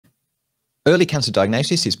Early cancer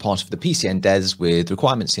diagnosis is part of the PCN DES with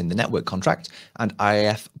requirements in the network contract and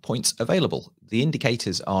IAF points available. The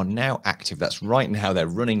indicators are now active. That's right now, they're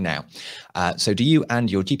running now. So do you and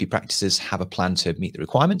your GP practices have a plan to meet the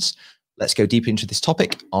requirements? Let's go deeper into this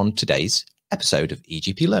topic on today's episode of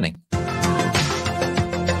eGP Learning.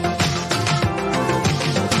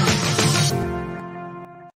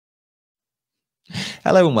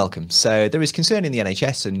 Hello and welcome. So there is concern in the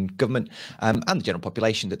NHS and government and the general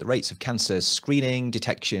population that the rates of cancer screening,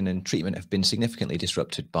 detection and treatment have been significantly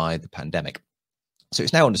disrupted by the pandemic. So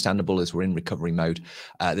it's now understandable, as we're in recovery mode,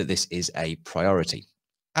 that this is a priority.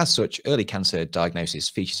 As such, early cancer diagnosis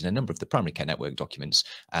features in a number of the primary care network documents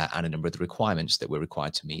and a number of the requirements that we're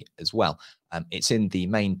required to meet as well. It's in the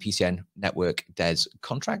main PCN network DES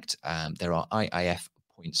contract. There are IIF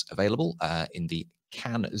points available in the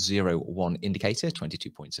CAN 01 indicator, 22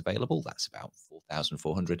 points available. That's about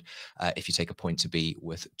 4,400. If you take a point to be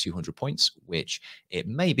worth 200 points, which it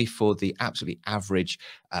may be for the absolutely average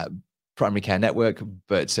primary care network,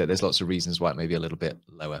 but there's lots of reasons why it may be a little bit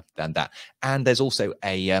lower than that. And there's also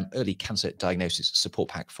a early cancer diagnosis support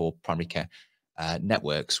pack for primary care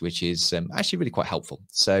networks, which is actually really quite helpful.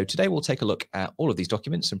 So today we'll take a look at all of these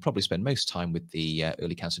documents and probably spend most time with the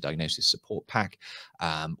early cancer diagnosis support pack.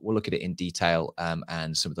 We'll look at it in detail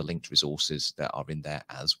and some of the linked resources that are in there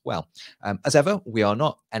as well. As ever, we are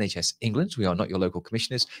not NHS England. We are not your local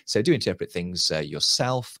commissioners. So do interpret things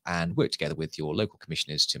yourself and work together with your local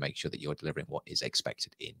commissioners to make sure that you're delivering what is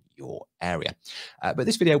expected in your area. But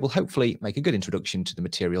this video will hopefully make a good introduction to the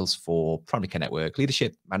materials for primary care network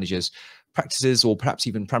leadership, managers, practices, or perhaps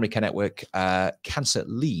even primary care network cancer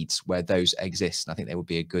leads where those exist. And I think they would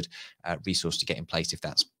be a good resource to get in place if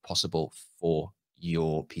that's possible for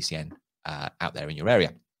your PCN out there in your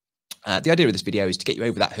area. The idea of this video is to get you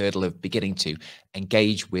over that hurdle of beginning to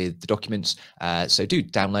engage with the documents. So do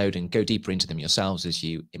download and go deeper into them yourselves as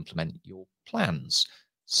you implement your plans.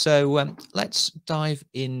 So let's dive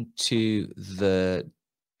into the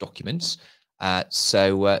documents.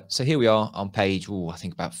 So here we are on page, I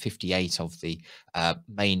think about 58 of the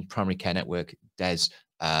main primary care network DES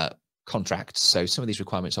contract. So some of these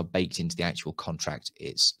requirements are baked into the actual contract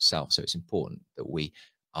itself. So it's important that we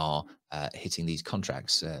are hitting these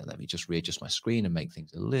contracts. Let me just readjust my screen and make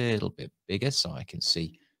things a little bit bigger so I can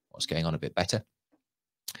see what's going on a bit better.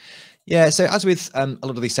 Yeah, so as with a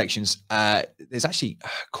lot of these sections, there's actually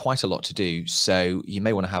quite a lot to do. So you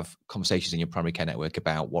may want to have conversations in your primary care network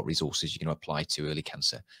about what resources you're going to apply to early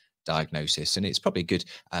cancer diagnosis. And it's probably a good,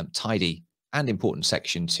 tidy and important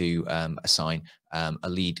section to assign a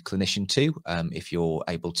lead clinician to if you're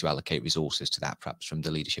able to allocate resources to that, perhaps from the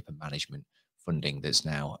leadership and management funding that's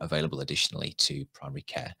now available additionally to primary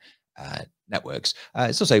care networks.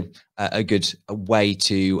 It's also a good way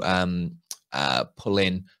to pull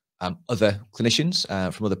in other clinicians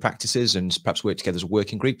from other practices and perhaps work together as a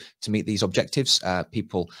working group to meet these objectives.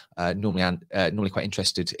 People normally quite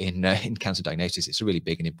interested in cancer diagnosis. It's a really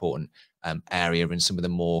big and important area, and some of the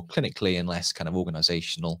more clinically and less kind of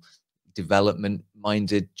organizational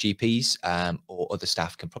development-minded GPs or other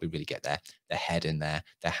staff can probably really get their head and their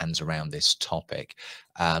hands around this topic.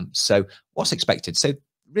 So what's expected? So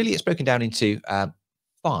really it's broken down into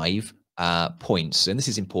 5 points, and this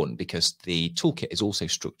is important because the toolkit is also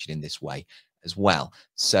structured in this way as well.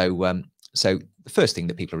 So so the first thing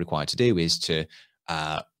that people are required to do is to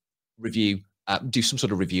do some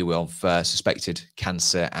sort of review of suspected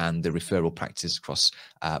cancer and the referral practices across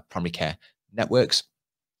primary care networks,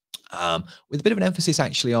 with a bit of an emphasis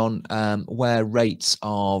actually on where rates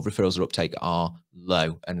of referrals or uptake are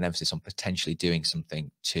low, and an emphasis on potentially doing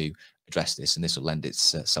something to address this. And this will lend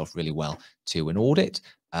itself really well to an audit.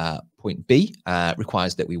 Point B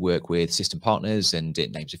requires that we work with system partners, and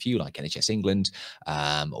it names a few like NHS England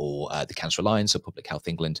or the Cancer Alliance or Public Health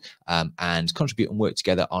England, and contribute and work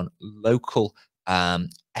together on local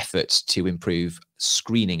efforts to improve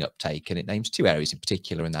screening uptake. And it names 2 areas in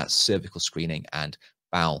particular, and that's cervical screening and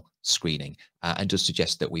bowel screening, and does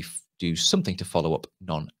suggest that we do something to follow up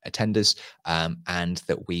non-attenders, and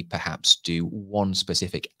that we perhaps do one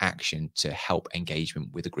specific action to help engagement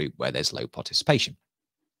with a group where there's low participation.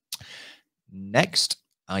 Next,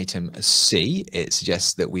 item C, it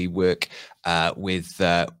suggests that we work with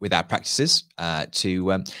our practices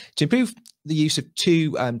to improve the use of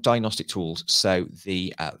 2 diagnostic tools. So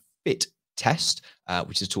the FIT test,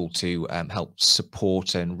 which is a tool to help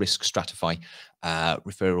support and risk stratify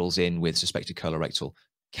referrals in with suspected colorectal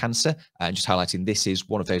cancer, and just highlighting this is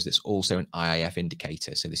one of those that's also an IIF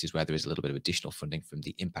indicator. So this is where there is a little bit of additional funding from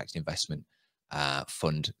the Impact Investment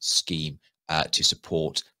Fund scheme to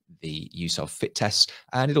support the use of fit tests,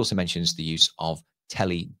 and it also mentions the use of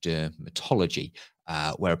teledermatology,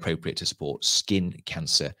 where appropriate to support skin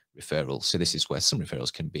cancer referrals. So this is where some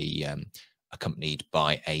referrals can be accompanied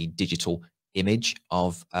by a digital image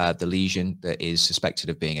of the lesion that is suspected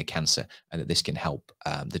of being a cancer, and that this can help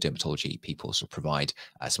the dermatology people sort of provide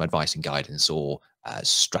some advice and guidance, or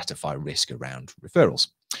stratify risk around referrals.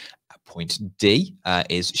 Point D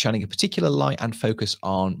is shining a particular light and focus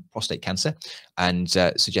on prostate cancer, and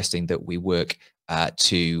suggesting that we work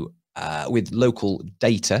with local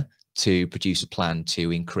data to produce a plan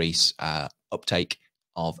to increase uptake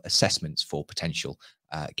of assessments for potential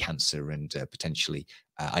cancer, and potentially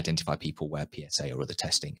identify people where PSA or other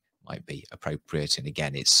testing might be appropriate. And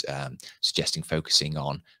again, it's suggesting focusing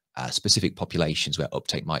on specific populations where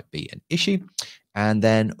uptake might be an issue. And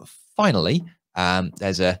then finally,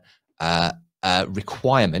 there's a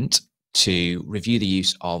requirement to review the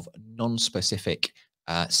use of non-specific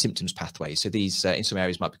symptoms pathways. So these in some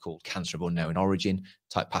areas might be called cancer of unknown origin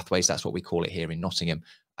type pathways. That's what we call it here in Nottingham.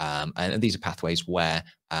 And these are pathways where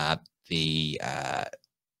the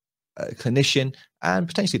clinician and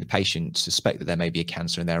potentially the patient suspect that there may be a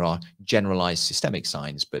cancer, and there are generalized systemic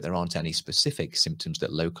signs, but there aren't any specific symptoms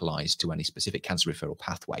that localize to any specific cancer referral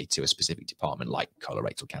pathway to a specific department, like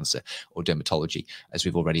colorectal cancer or dermatology, as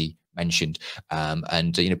we've already mentioned.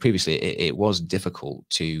 And previously it was difficult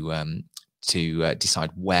to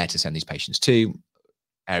decide where to send these patients to.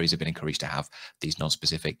 Areas have been encouraged to have these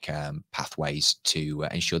non-specific pathways to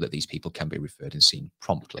ensure that these people can be referred and seen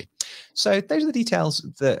promptly. So those are the details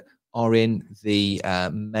that are in the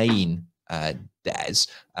main DES.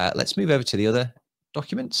 Let's move over to the other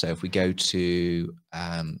document. So if we go to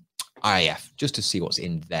IIF, just to see what's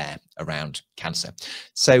in there around cancer.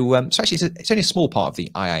 So, actually, it's only a small part of the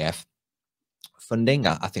IIF funding.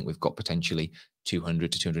 I think we've got potentially £200,000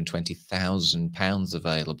 to £220,000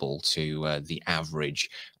 available to the average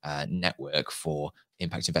network for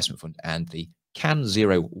Impact Investment Fund, and the CAN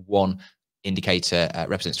 01 indicator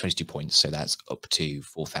represents 22 points, so that's up to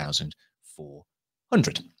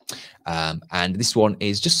 4,400. And this one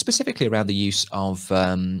is just specifically around the use of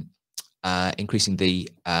increasing the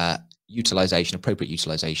appropriate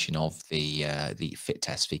utilization of the FIT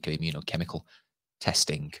test, fecal-immunochemical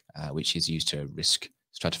testing, which is used to risk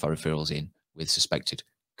stratify referrals in with suspected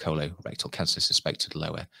colorectal cancer, suspected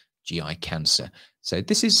lower GI cancer. So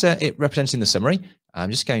this is it representing the summary.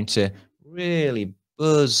 I'm just going to really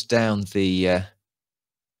buzz down the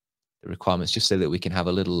requirements, just so that we can have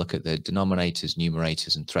a little look at the denominators,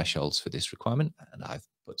 numerators, and thresholds for this requirement. And I've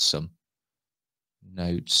put some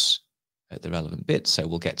notes at the relevant bits, so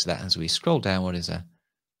we'll get to that as we scroll down what is a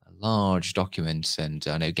large document. And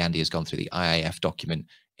I know Gandhi has gone through the IIF document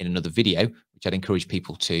in another video, which I'd encourage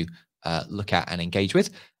people to look at and engage with.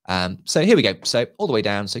 So here we go. So all the way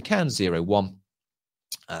down. So CAN 01.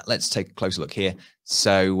 Let's take a closer look here.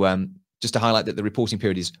 So just to highlight that the reporting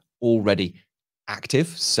period is already active.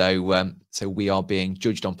 So so we are being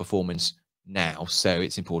judged on performance now. So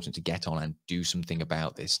it's important to get on and do something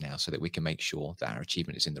about this now, so that we can make sure that our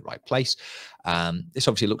achievement is in the right place. This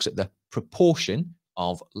obviously looks at the proportion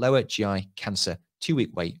of lower GI cancer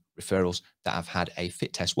 2-week wait referrals that have had a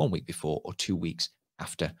FIT test 1 week before or 2 weeks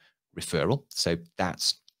after referral. So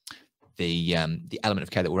that's the element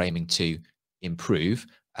of care that we're aiming to improve.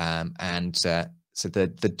 So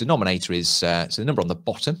the denominator is, so the number on the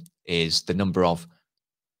bottom is the number of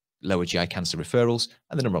lower GI cancer referrals,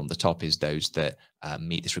 and the number on the top is those that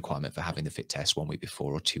meet this requirement for having the FIT test 1 week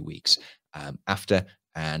before or 2 weeks after.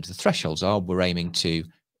 And the thresholds are, we're aiming to,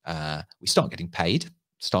 we start getting paid,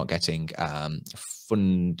 start getting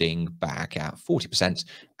funding back at 40%,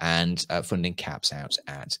 and funding caps out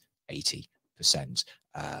at 80%.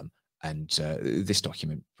 This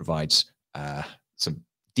document provides some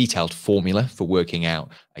detailed formula for working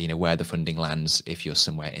out, where the funding lands if you're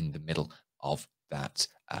somewhere in the middle of that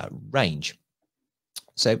range.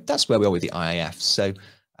 So that's where we are with the IIF. So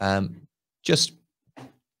just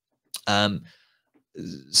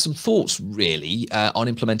some thoughts really on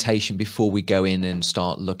implementation before we go in and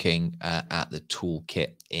start looking at the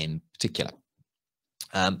toolkit in particular.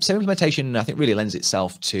 So implementation, I think, really lends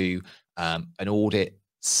itself to an audit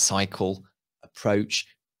cycle approach.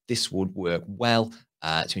 This would work well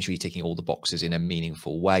to ensure you're ticking all the boxes in a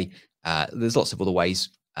meaningful way. There's lots of other ways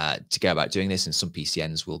to go about doing this, and some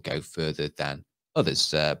PCNs will go further than others.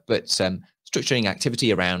 But structuring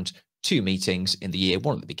activity around 2 meetings in the year,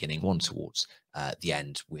 one at the beginning, one towards the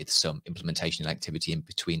end, with some implementation and activity in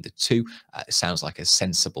between the two, sounds like a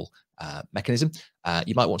sensible mechanism.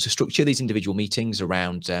 You might want to structure these individual meetings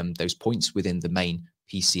around those points within the main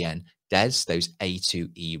PCN DES, those A to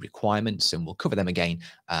E requirements, and we'll cover them again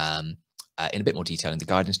in a bit more detail in the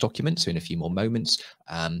guidance document, so in a few more moments.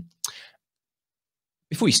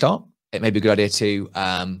 Before you start, it may be a good idea to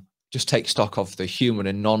just take stock of the human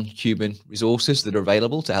and non-human resources that are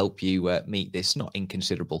available to help you meet this not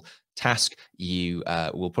inconsiderable task. You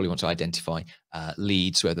will probably want to identify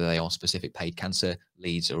leads, whether they are specific paid cancer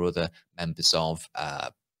leads or other members of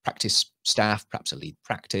practice staff, perhaps a lead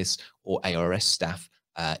practice or ARS staff,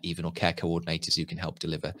 even, or care coordinators who can help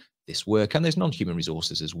deliver this work. And there's non-human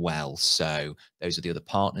resources as well. So those are the other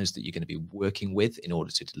partners that you're going to be working with in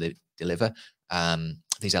order to deliver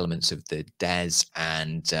these elements of the DES,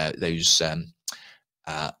 and those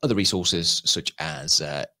other resources such as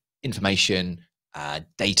information,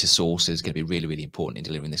 data sources, going to be really, really important in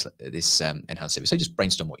delivering this enhanced service. So just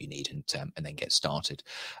brainstorm what you need and then get started.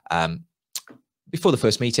 Before the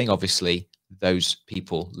first meeting, obviously, those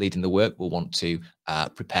people leading the work will want to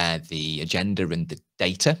prepare the agenda and the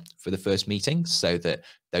data for the first meeting so that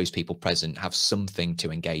those people present have something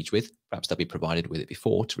to engage with. Perhaps they'll be provided with it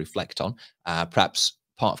before to reflect on. Perhaps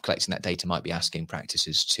part of collecting that data might be asking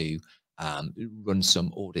practices to run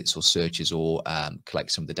some audits or searches or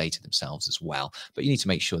collect some of the data themselves as well. But you need to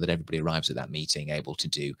make sure that everybody arrives at that meeting able to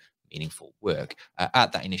do meaningful work.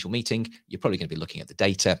 At that initial meeting, you're probably going to be looking at the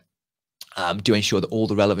data. Do ensure that all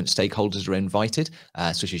the relevant stakeholders are invited,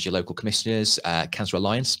 such as your local commissioners. Cancer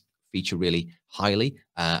Alliance feature really highly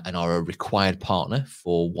and are a required partner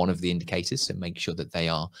for one of the indicators, so make sure that they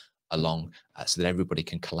are along so that everybody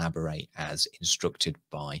can collaborate as instructed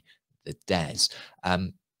by the DES.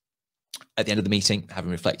 At the end of the meeting,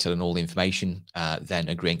 having reflected on all the information, then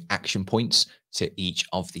agreeing action points to each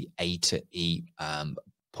of the A to E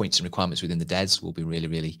points and requirements within the DES will be really,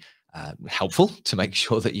 really helpful to make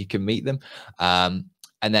sure that you can meet them.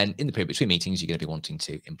 And then in the period between meetings, you're going to be wanting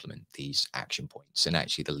to implement these action points. And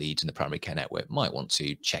actually the leads in the primary care network might want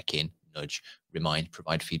to check in, nudge, remind,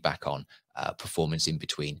 provide feedback on performance in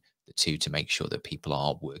between the two to make sure that people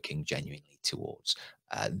are working genuinely towards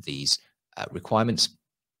these requirements.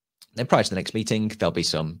 Then prior to the next meeting, there'll be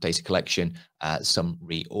some data collection, some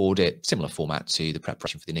re-audit, similar format to the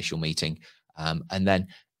preparation for the initial meeting. And then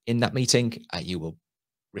in that meeting, you will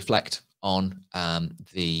reflect on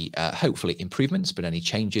the hopefully improvements, but any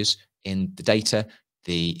changes in the data,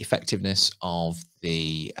 the effectiveness of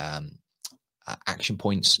the action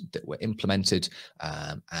points that were implemented,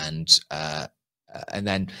 and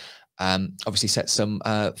then obviously set some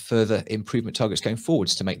further improvement targets going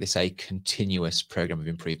forwards to make this a continuous program of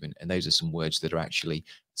improvement. And those are some words that are actually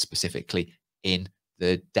specifically in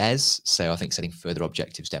the DES. So I think setting further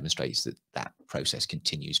objectives demonstrates that that process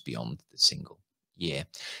continues beyond the single year.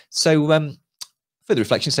 So further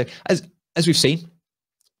reflection. So as we've seen,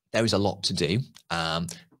 there is a lot to do.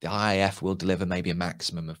 The IAF will deliver maybe a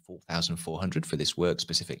maximum of 4,400 for this work,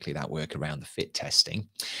 specifically that work around the fit testing.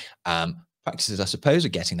 Practices, I suppose, are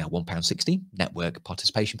getting that £1.60 network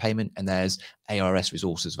participation payment, and there's ARS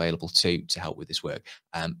resources available to help with this work.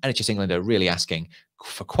 NHS England are really asking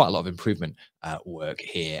for quite a lot of improvement work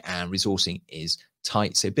here, and resourcing is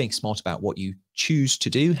tight. So being smart about what you choose to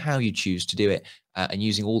do, how you choose to do it, and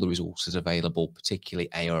using all the resources available,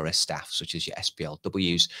 particularly ARS staff, such as your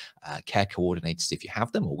SPLWs, care coordinators if you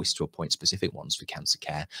have them, or wish to appoint specific ones for cancer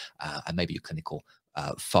care, and maybe your clinical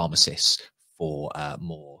pharmacists for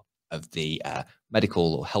more of the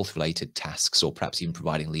medical or health related tasks, or perhaps even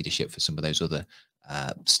providing leadership for some of those other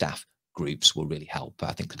staff groups will really help.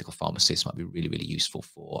 I think clinical pharmacists might be really, really useful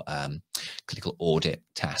for clinical audit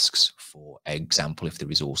tasks, for example, if the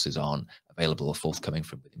resources aren't available or forthcoming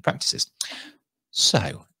from within practices.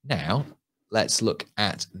 So now let's look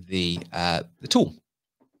at the tool.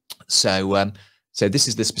 So this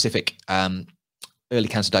is the specific early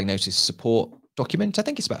cancer diagnosis support document. I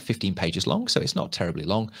think it's about 15 pages long, so it's not terribly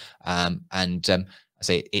long. I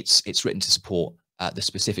say it's written to support the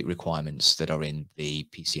specific requirements that are in the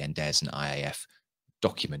PCN, DES, and IAF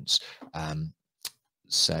documents.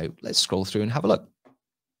 So let's scroll through and have a look.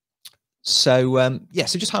 So yeah,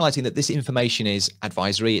 so just highlighting that this information is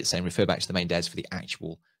advisory. It's saying refer back to the main DES for the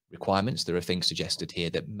actual requirements. There are things suggested here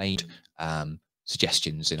that made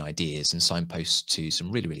suggestions and ideas and signposts to some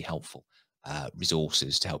really, really helpful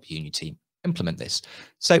resources to help you and your team implement this.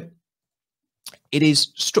 So it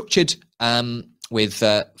is structured with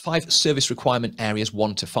 5 service requirement areas,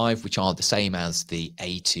 1 to 5, which are the same as the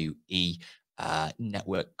A to E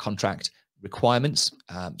network contract requirements.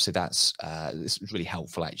 So this is really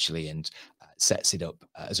helpful actually, and sets it up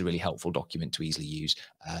as a really helpful document to easily use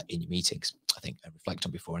in your meetings, I think, and reflect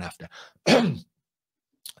on before and after.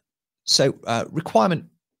 So requirement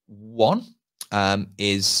 1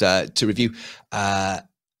 is to review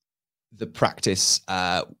the practice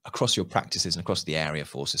across your practices and across the area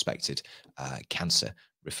for suspected cancer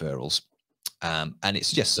referrals. And it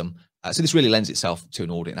suggests some, so this really lends itself to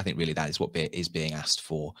an audit. And I think really that is what is being asked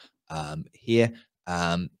for here.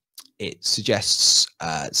 It suggests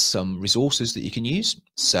some resources that you can use.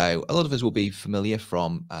 So a lot of us will be familiar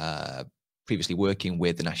from previously working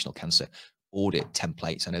with the National Cancer Audit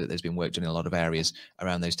templates. I know that there's been work done in a lot of areas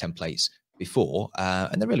around those templates before,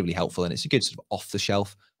 and they're really, really helpful. And it's a good sort of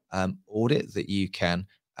off-the-shelf audit that you can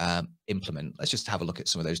implement. Let's just have a look at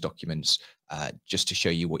some of those documents just to show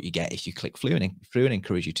you what you get if you click through and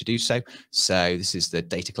encourage you to do so. So this is the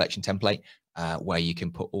data collection template where you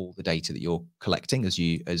can put all the data that you're collecting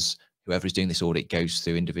as whoever is doing this audit goes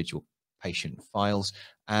through individual patient files.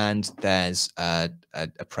 And there's a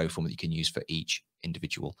pro form that you can use for each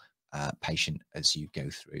individual patient as you go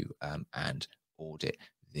through and audit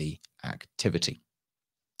the activity.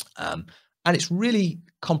 And it's really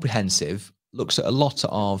comprehensive, looks at a lot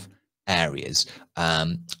of areas.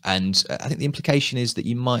 And I think the implication is that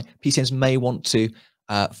PCNs may want to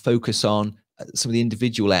focus on some of the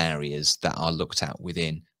individual areas that are looked at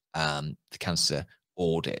within the cancer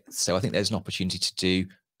audit. So I think there's an opportunity to do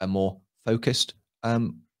a more focused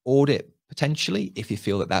audit potentially, if you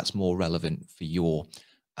feel that that's more relevant for your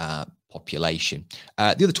population.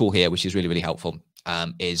 The other tool here, which is really, really helpful,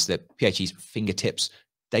 is the PHE's fingertips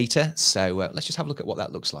data. So let's just have a look at what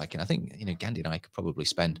that looks like. And I think, Gandhi and I could probably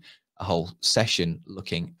spend a whole session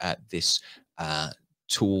looking at this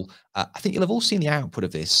tool. I think you'll have all seen the output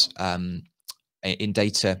of this in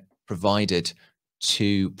data provided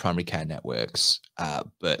to primary care networks,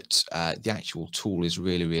 but the actual tool is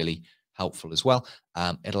really, really helpful as well.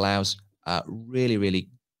 It allows really, really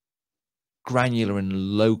granular and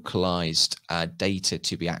localized data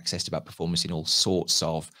to be accessed about performance in all sorts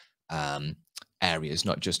of areas,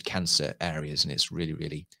 not just cancer areas. And it's really,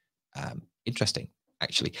 really interesting,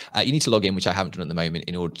 actually. You need to log in, which I haven't done at the moment,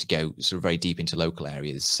 in order to go sort of very deep into local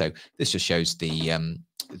areas. So this just shows the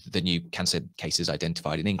new cancer cases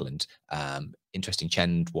identified in England. Interesting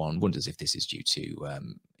trend. One wonders if this is due to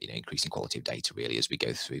increasing quality of data really as we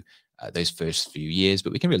go through those first few years.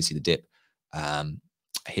 But we can really see the dip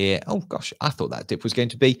here. Oh gosh, I thought that dip was going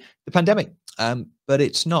to be the pandemic, but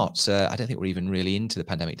it's not. I don't think we're even really into the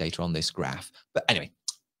pandemic data on this graph. But anyway,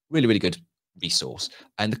 really, really good resource.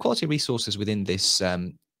 And the quality of resources within this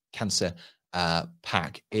cancer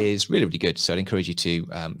pack is really, really good. So I'd encourage you to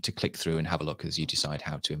click through and have a look as you decide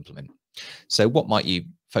how to implement. So what might you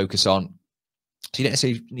focus on? So you don't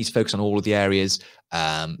necessarily need to focus on all of the areas,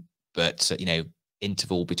 but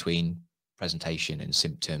interval between presentation and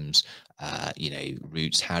symptoms,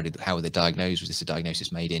 routes, how were they diagnosed? Was this a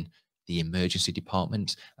diagnosis made in the emergency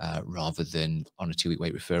department rather than on a 2-week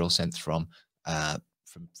wait referral sent from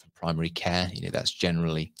primary care? That's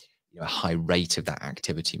generally a high rate of that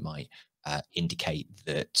activity might indicate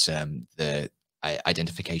that the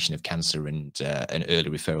identification of cancer and an early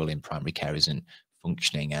referral in primary care isn't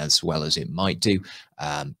functioning as well as it might do.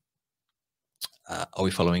 Are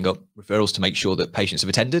we following up referrals to make sure that patients have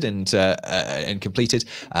attended and completed?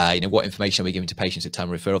 What information are we giving to patients at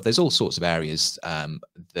time of referral? There's all sorts of areas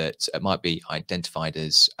that might be identified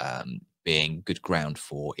as being good ground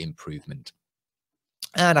for improvement.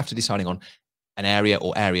 And after deciding on an area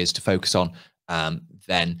or areas to focus on,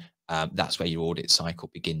 then that's where your audit cycle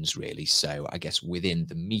begins, really. So I guess within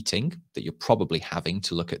the meeting that you're probably having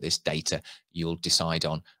to look at this data, you'll decide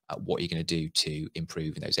on what you're going to do to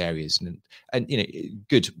improve in those areas. And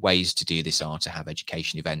good ways to do this are to have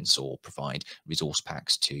education events or provide resource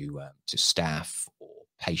packs to staff or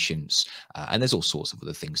patients. And there's all sorts of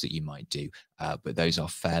other things that you might do, but those are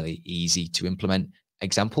fairly easy to implement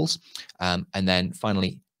examples. And then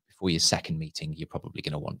finally, before your second meeting, you're probably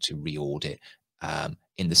going to want to re-audit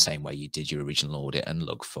in the same way you did your original audit and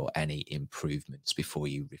look for any improvements before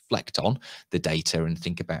you reflect on the data and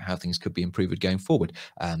think about how things could be improved going forward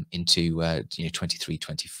into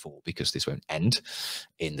 23-24, because this won't end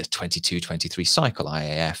in the 22-23 cycle.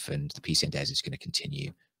 IAF and the PCN-DES is going to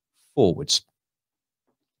continue forwards.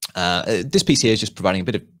 This piece here is just providing a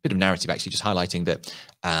bit of narrative, actually, just highlighting that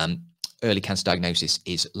early cancer diagnosis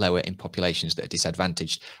is lower in populations that are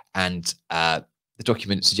disadvantaged, and the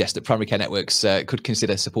document suggests that primary care networks could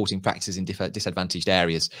consider supporting practices in disadvantaged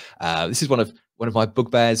areas. This is one of my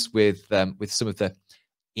bugbears with some of the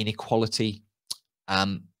inequality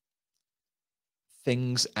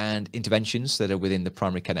things and interventions that are within the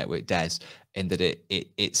primary care network DES, in that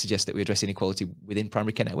it suggests that we address inequality within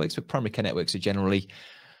primary care networks, but primary care networks are generally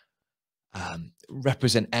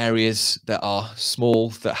represent areas that are small,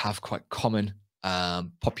 that have quite common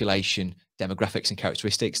population demographics and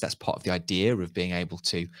characteristics. That's part of the idea of being able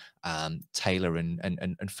to tailor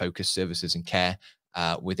and focus services and care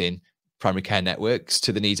within primary care networks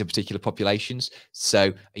to the needs of particular populations.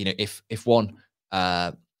 So, you know, if one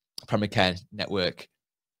primary care network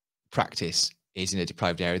practice is in a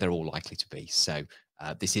deprived area, they're all likely to be. So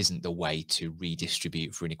this isn't the way to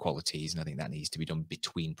redistribute for inequalities. And I think that needs to be done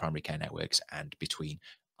between primary care networks and between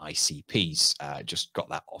ICPs. Just got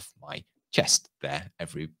that off my chest there,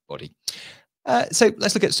 everybody. So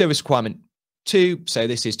let's look at service requirement 2. So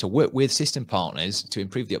this is to work with system partners to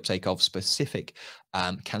improve the uptake of specific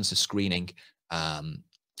cancer screening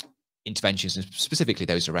interventions, and specifically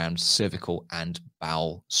those around cervical and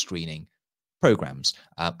bowel screening programs,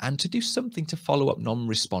 and to do something to follow up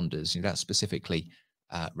non-responders. You know, that's specifically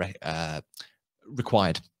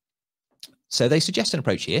required. So they suggest an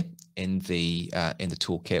approach here in the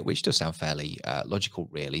toolkit, which does sound fairly logical,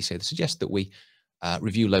 really. So they suggest that we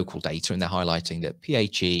review local data, and they're highlighting that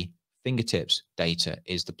PHE fingertips data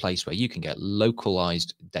is the place where you can get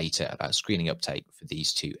localized data about screening uptake for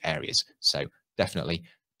these 2 areas. So definitely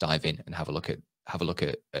dive in and have a look at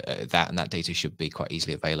that, and that data should be quite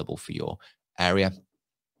easily available for your area.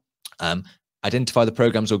 Identify the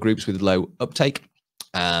programs or groups with low uptake,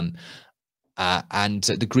 and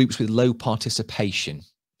the groups with low participation.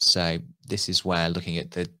 So this is where looking at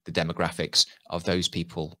the demographics of those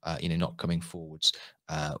people, you know, not coming forwards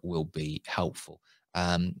will be helpful.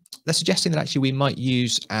 They're suggesting that actually we might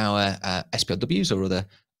use our SPLWs or other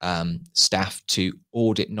staff to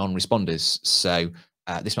audit non-responders. So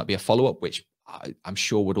this might be a follow-up, which I'm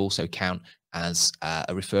sure would also count as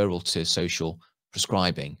a referral to social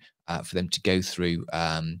prescribing for them to go through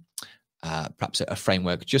perhaps a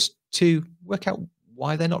framework just to work out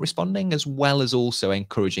why they're not responding, as well as also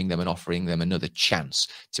encouraging them and offering them another chance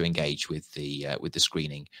to engage with the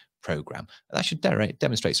screening program. And that should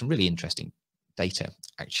demonstrate some really interesting data,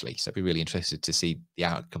 actually. So I'd be really interested to see the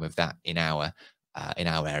outcome of that in our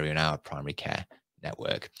area, in our primary care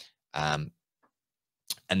network. And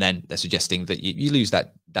then they're suggesting that you lose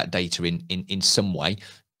that data in some way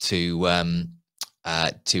to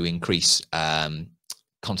increase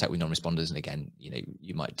contact with non-responders. And again, you know,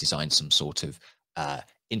 you might design some sort of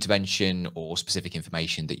intervention or specific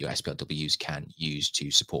information that your SPLWs can use to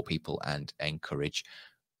support people and encourage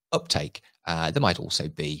uptake. There might also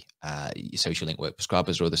be social link work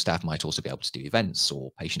prescribers or other staff might also be able to do events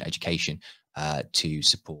or patient education to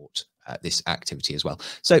support this activity as well.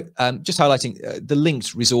 So just highlighting the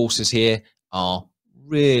linked resources here are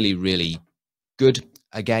really, really good.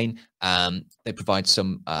 Again, they provide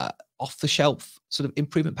some off-the-shelf sort of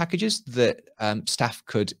improvement packages that staff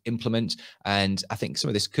could implement. And I think some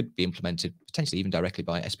of this could be implemented potentially even directly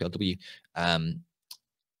by SPLW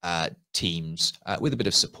teams with a bit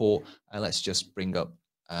of support. Let's just bring up,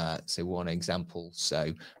 say, one example.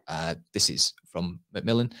 So this is from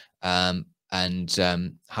Macmillan and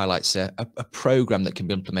highlights a program that can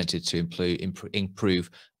be implemented to improve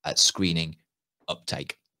screening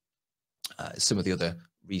uptake. Some of the other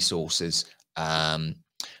resources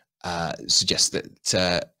suggest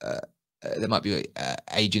that there might be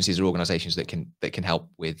agencies or organisations that can help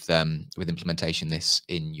with implementation this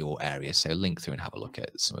in your area. So link through and have a look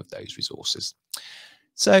at some of those resources.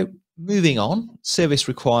 So moving on, service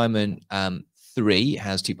requirement 3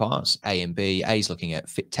 has 2 parts, A and B. A is looking at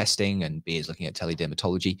fit testing and B is looking at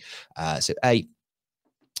teledermatology. So A,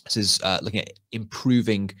 this is looking at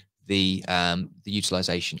improving the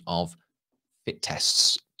utilisation of fit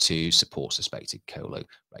tests to support suspected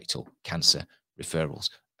colorectal cancer referrals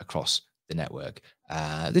across the network.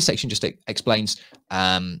 This section just explains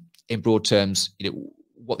in broad terms, you know,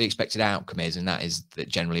 what the expected outcome is, and that is that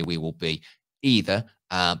generally we will be either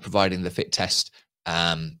providing the fit test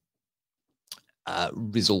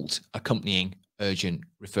result accompanying urgent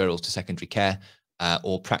referrals to secondary care,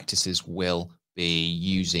 or practices will be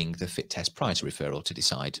using the fit test prior to referral to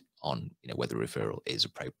decide on, you know, whether a referral is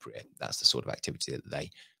appropriate. That's the sort of activity that they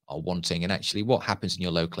are wanting. And actually what happens in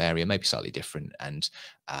your local area may be slightly different. And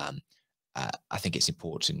I think it's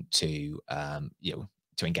important to, you know,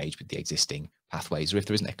 to engage with the existing pathways, or if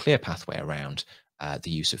there isn't a clear pathway around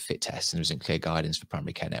the use of fit tests and there isn't clear guidance for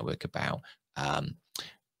primary care network about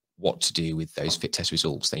what to do with those fit test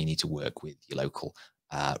results, then you need to work with your local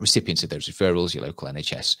recipients of those referrals, your local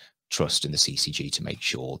NHS trust and the CCG to make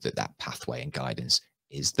sure that that pathway and guidance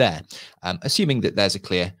is there. Assuming that there's a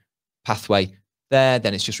clear pathway there,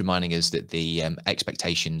 then it's just reminding us that the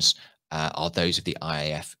expectations are those of the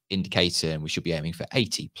IAF indicator, and we should be aiming for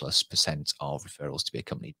 80+% of referrals to be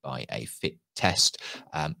accompanied by a fit test.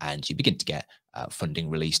 And you begin to get funding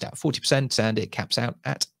released at 40%, and it caps out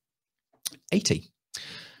at 80%.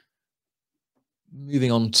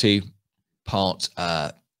 moving on to part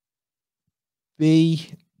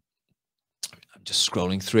B. I'm just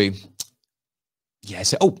scrolling through. Yeah,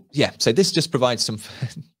 so this just provides some,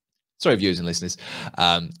 sorry, viewers and listeners,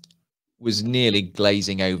 was nearly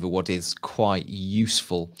glazing over what is quite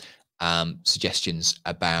useful suggestions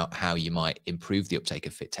about how you might improve the uptake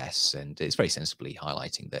of fit tests. And it's very sensibly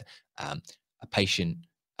highlighting that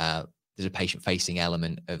there's a patient-facing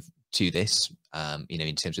element to this,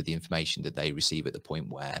 in terms of the information that they receive at the point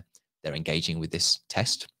where they're engaging with this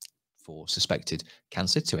test for suspected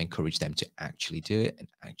cancer, to encourage them to actually do it and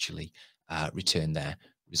actually return their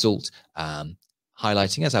result.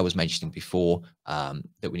 Highlighting, as I was mentioning before,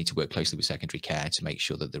 that we need to work closely with secondary care to make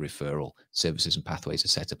sure that the referral services and pathways are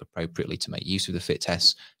set up appropriately to make use of the fit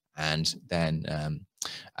tests, and then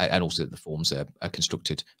and also that the forms are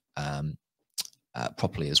constructed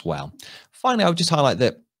properly as well. Finally, I would just highlight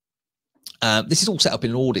that this is all set up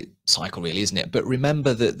in an audit cycle, really, isn't it? But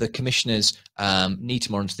remember that the commissioners need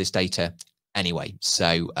to monitor this data anyway.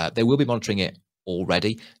 So they will be monitoring it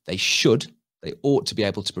already. They ought to be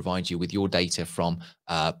able to provide you with your data from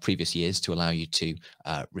previous years to allow you to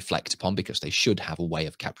reflect upon, because they should have a way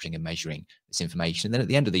of capturing and measuring this information. And then at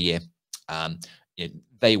the end of the year,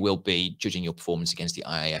 they will be judging your performance against the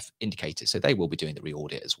IAF indicator. So they will be doing the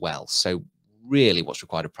re-audit as well. So really what's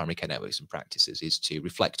required of primary care networks and practices is to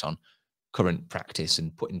reflect on current practice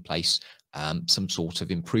and put in place some sort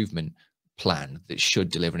of improvement plan that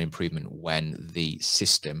should deliver an improvement when the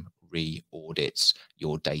system re-audits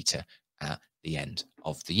your data at the end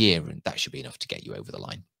of the year, and that should be enough to get you over the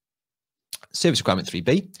line. Service requirement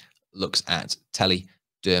 3B looks at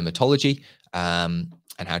teledermatology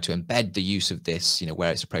and how to embed the use of this,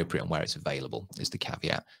 where it's appropriate and where it's available, is the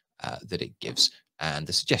caveat that it gives. And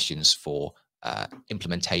the suggestions for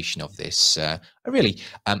implementation of this are really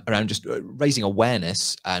around just raising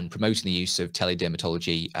awareness and promoting the use of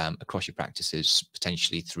teledermatology across your practices,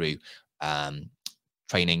 potentially through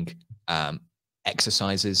training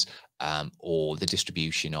exercises, or the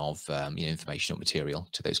distribution of informational material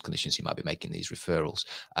to those clinicians who might be making these referrals.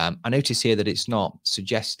 I notice here that it's not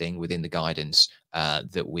suggesting within the guidance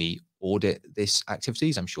that we audit this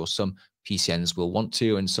activities. I'm sure some PCNs will want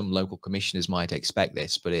to, and some local commissioners might expect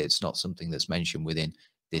this, but it's not something that's mentioned within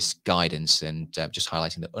this guidance. And just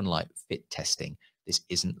highlighting that, unlike fit testing, this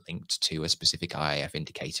isn't linked to a specific IAF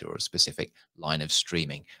indicator or a specific line of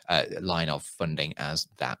line of funding, as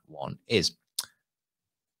that one is.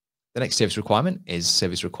 The next service requirement is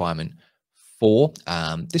service requirement 4.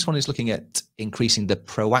 This one is looking at increasing the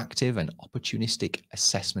proactive and opportunistic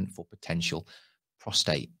assessment for potential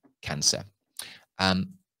prostate cancer.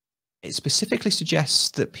 It specifically suggests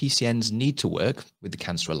that PCNs need to work with the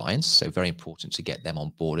Cancer Alliance, so very important to get them on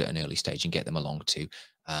board at an early stage and get them along to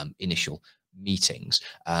initial meetings.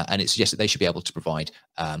 And it suggests that they should be able to provide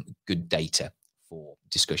good data for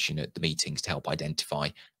discussion at the meetings to help identify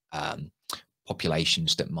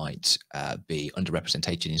populations that might be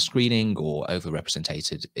underrepresented in screening or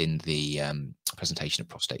overrepresented in the presentation of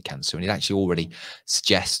prostate cancer. And it actually already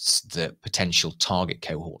suggests that potential target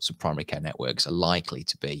cohorts of primary care networks are likely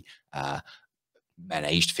to be men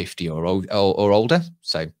aged 50 or older.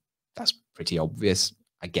 So that's pretty obvious,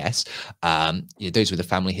 I guess. Those with a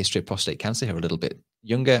family history of prostate cancer who are a little bit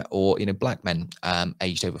younger, or Black men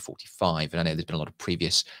aged over 45. And I know there's been a lot of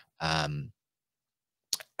previous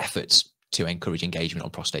efforts to encourage engagement on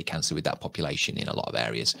prostate cancer with that population in a lot of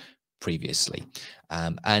areas previously.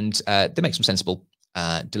 And they make some sensible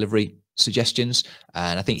delivery suggestions.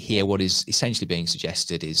 And I think here what is essentially being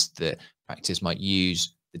suggested is that practice might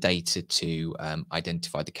use the data to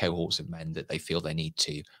identify the cohorts of men that they feel they need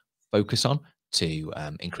to focus on to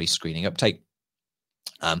increase screening uptake.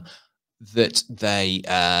 That they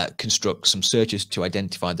construct some searches to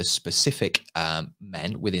identify the specific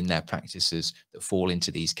men within their practices that fall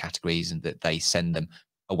into these categories, and that they send them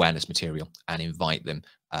awareness material and invite them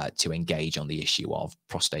to engage on the issue of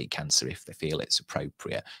prostate cancer if they feel it's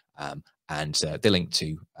appropriate. And they link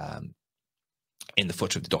to, in the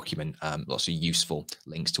footer of the document, lots of useful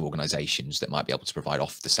links to organisations that might be able to provide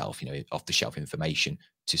off-the-shelf information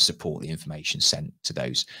to support the information sent to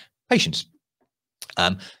those patients.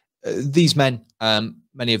 These men,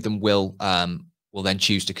 many of them will then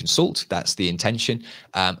choose to consult. That's the intention,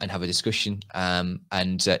 and have a discussion. And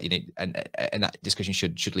that discussion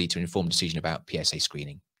should lead to an informed decision about PSA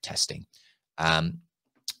screening testing.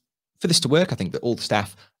 For this to work, I think that all the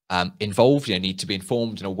staff involved, need to be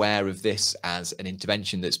informed and aware of this as an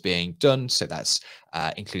intervention that's being done. So that's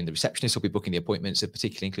including the receptionist who'll be booking the appointments, and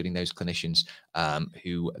particularly including those clinicians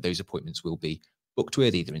who those appointments will be booked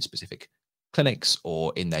with, either in specific clinics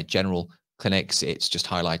or in their general clinics, it's just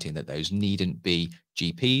highlighting that those needn't be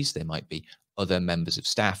GPs. They might be other members of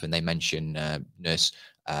staff, and they mention nurse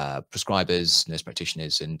prescribers, nurse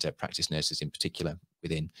practitioners, and practice nurses in particular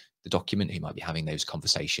within the document who might be having those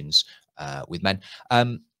conversations with men.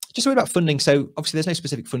 Just a word about funding. So obviously there's no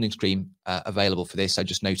specific funding stream available for this. I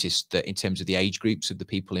just noticed that in terms of the age groups of the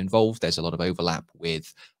people involved, there's a lot of overlap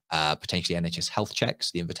with potentially NHS health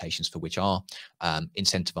checks, the invitations for which are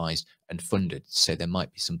incentivized and funded. So there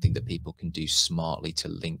might be something that people can do smartly to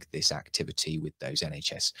link this activity with those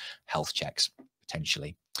NHS health checks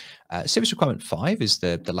potentially. Service requirement 5 is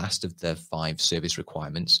the last of the 5 service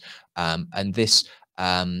requirements. And this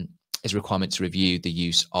is a requirement to review the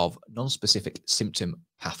use of non-specific symptom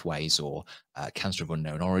pathways or cancer of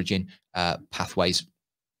unknown origin pathways.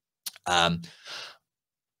 And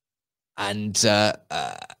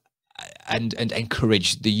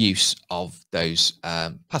encourage the use of those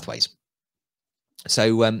pathways.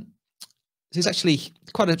 So there's actually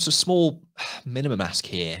quite a sort of small minimum ask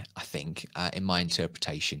here, I think, in my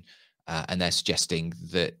interpretation. And they're suggesting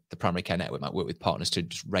that the primary care network might work with partners to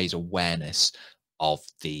just raise awareness of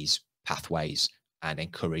these pathways and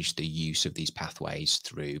encourage the use of these pathways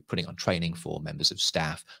through putting on training for members of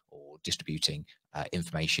staff or distributing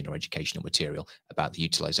information or educational material about the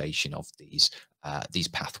utilization of these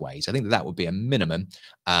pathways. I think that would be a minimum,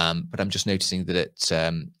 but I'm just noticing that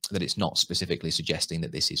it's not specifically suggesting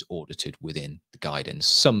that this is audited within the guidance.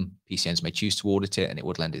 Some PCNs may choose to audit it, and it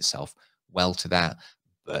would lend itself well to that,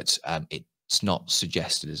 but it's not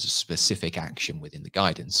suggested as a specific action within the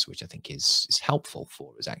guidance, which I think is helpful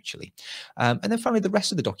for us actually. And then finally, the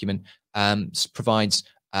rest of the document provides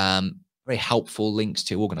very helpful links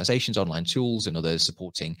to organizations, online tools, and others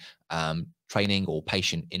supporting training or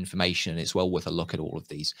patient information. It's well worth a look at all of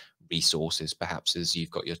these resources, perhaps as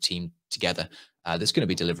you've got your team together that's going to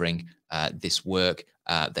be delivering this work,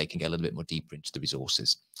 they can get a little bit more deeper into the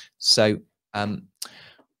resources. So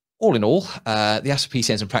all in all, the ask for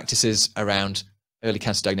PCNs and practices around early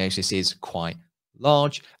cancer diagnosis is quite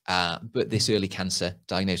large, but this early cancer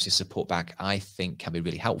diagnosis support back, I think, can be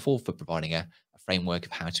really helpful for providing a framework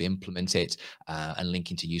of how to implement it and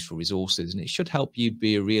linking to useful resources. And it should help you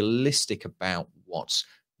be realistic about what's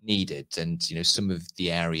needed. And, you know, some of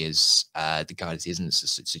the areas the guidance isn't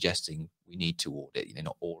suggesting we need to audit, you know,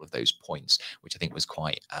 not all of those points, which I think was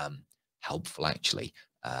quite helpful actually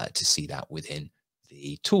to see that within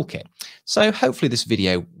the toolkit. So hopefully this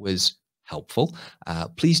video was helpful.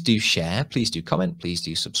 Please do share, please do comment, please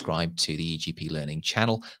do subscribe to the EGP Learning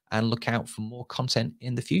channel, and look out for more content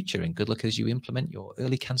in the future. And good luck as you implement your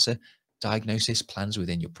early cancer diagnosis plans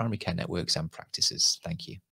within your primary care networks and practices. Thank you.